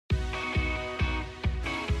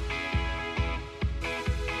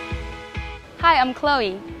Hi, I'm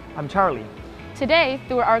Chloe. I'm Charlie. Today,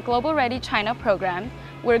 through our Global Ready China program,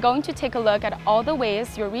 we're going to take a look at all the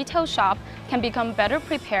ways your retail shop can become better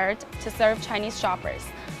prepared to serve Chinese shoppers.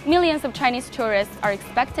 Millions of Chinese tourists are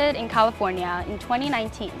expected in California in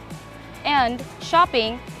 2019. And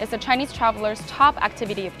shopping is a Chinese traveler's top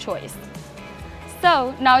activity of choice.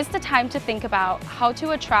 So now is the time to think about how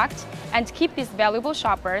to attract and keep these valuable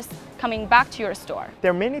shoppers coming back to your store. There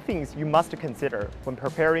are many things you must consider when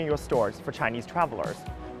preparing your stores for Chinese travelers,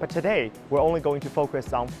 but today we're only going to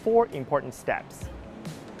focus on 4 important steps.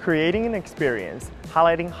 Creating an experience,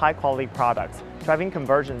 highlighting high-quality products, driving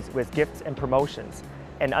conversions with gifts and promotions,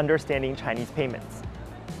 and understanding Chinese payments.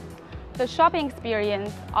 The shopping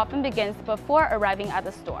experience often begins before arriving at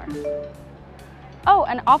the store. Oh,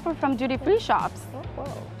 an offer from duty-free shops.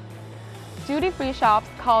 Duty-free shops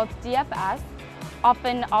called DFS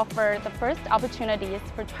often offer the first opportunities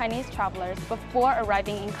for Chinese travelers before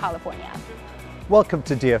arriving in California. Welcome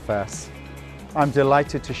to DFS. I'm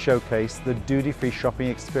delighted to showcase the duty-free shopping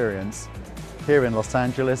experience here in Los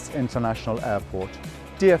Angeles International Airport.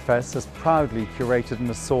 DFS has proudly curated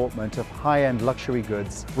an assortment of high-end luxury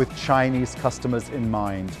goods with Chinese customers in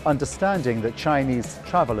mind. Understanding that Chinese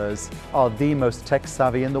travelers are the most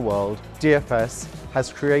tech-savvy in the world, DFS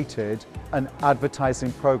has created an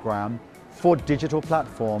advertising program for digital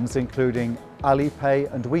platforms including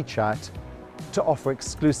Alipay and WeChat to offer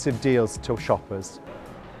exclusive deals to shoppers.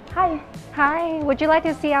 Hi. Hi, would you like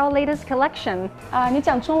to see our latest collection? 你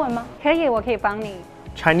讲中文吗？可以，我可以帮你。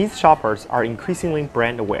 Chinese shoppers are increasingly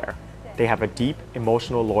brand aware. They have a deep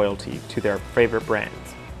emotional loyalty to their favorite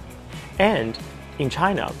brands. And in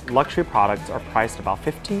China, luxury products are priced about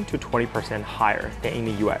 15 to 20% higher than in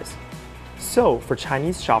the US. So for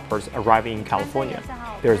Chinese shoppers arriving in California,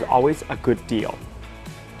 there's always a good deal.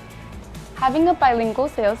 Having a bilingual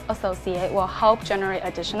sales associate will help generate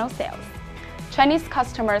additional sales. Chinese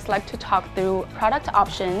customers like to talk through product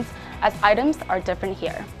options as items are different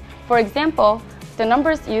here. For example, the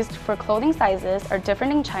numbers used for clothing sizes are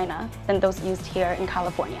different in China than those used here in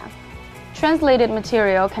California. Translated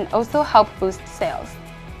material can also help boost sales.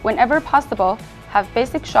 Whenever possible, have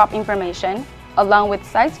basic shop information along with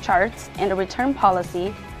size charts and a return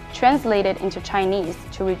policy translated into Chinese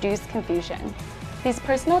to reduce confusion. These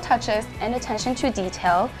personal touches and attention to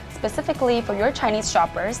detail, specifically for your Chinese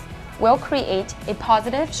shoppers, will create a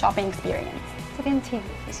positive shopping experience. 这边请，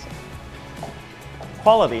谢谢。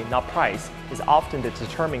 Quality, not price, is often the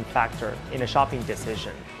determining factor in a shopping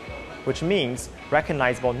decision, which means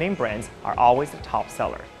recognizable name brands are always the top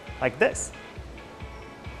seller, like this.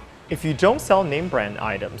 If you don't sell name brand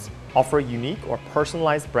items, offer unique or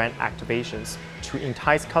personalized brand activations to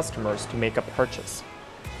entice customers to make a purchase.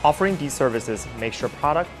 Offering these services makes your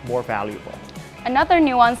product more valuable. Another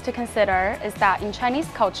nuance to consider is that in Chinese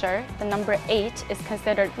culture, the number 8 is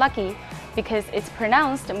considered lucky because it's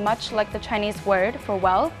pronounced much like the Chinese word for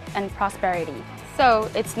wealth and prosperity. So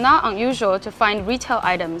it's not unusual to find retail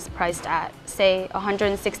items priced at, say,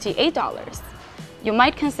 $168. You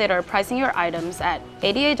might consider pricing your items at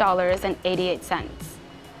 $88.88.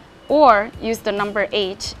 Or use the number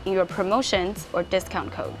 8 in your promotions or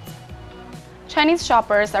discount codes. Chinese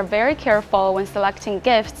shoppers are very careful when selecting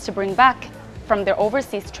gifts to bring back from their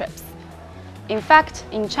overseas trips. In fact,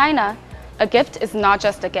 in China, a gift is not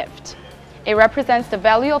just a gift. It represents the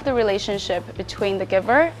value of the relationship between the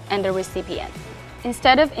giver and the recipient.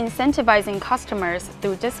 Instead of incentivizing customers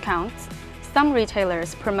through discounts, some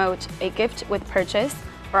retailers promote a gift with purchase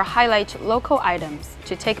or highlight local items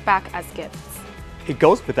to take back as gifts. It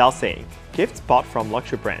goes without saying, gifts bought from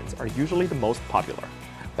luxury brands are usually the most popular.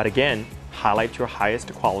 But again, highlight your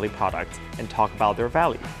highest quality products and talk about their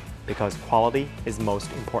value, because quality is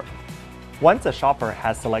most important. Once a shopper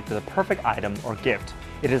has selected the perfect item or gift,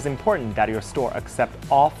 it is important that your store accept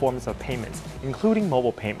all forms of payments, including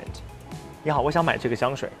mobile payment. 你好，我想买这个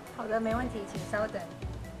香水。好的，没问题，请稍等。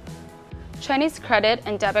 Chinese credit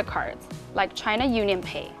and debit cards, like China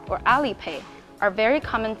UnionPay or Alipay, are very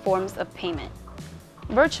common forms of payment.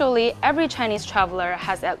 Virtually every Chinese traveler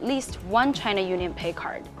has at least one China UnionPay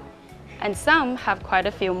card, and some have quite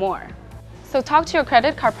a few more. So talk to your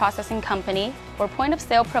credit card processing company or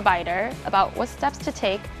point-of-sale provider about what steps to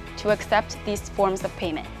take to accept these forms of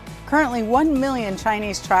payment. Currently, 1 million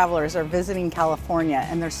Chinese travelers are visiting California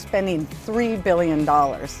and they're spending $3 billion.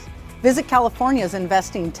 Visit California is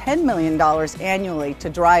investing $10 million annually to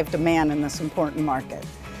drive demand in this important market.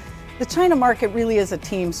 The China market really is a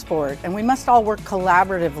team sport, and we must all work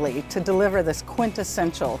collaboratively to deliver this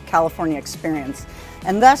quintessential California experience.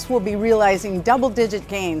 And thus, we'll be realizing double-digit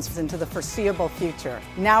gains into the foreseeable future.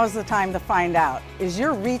 Now is the time to find out. Is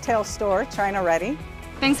your retail store China ready?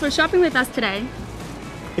 Thanks for shopping with us today.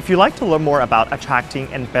 If you'd like to learn more about attracting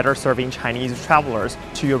and better serving Chinese travelers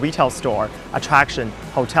to your retail store, attraction,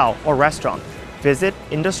 hotel, or restaurant, visit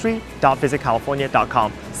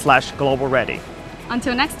industry.visitcalifornia.com/globalready.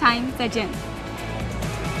 Until next time, 再见。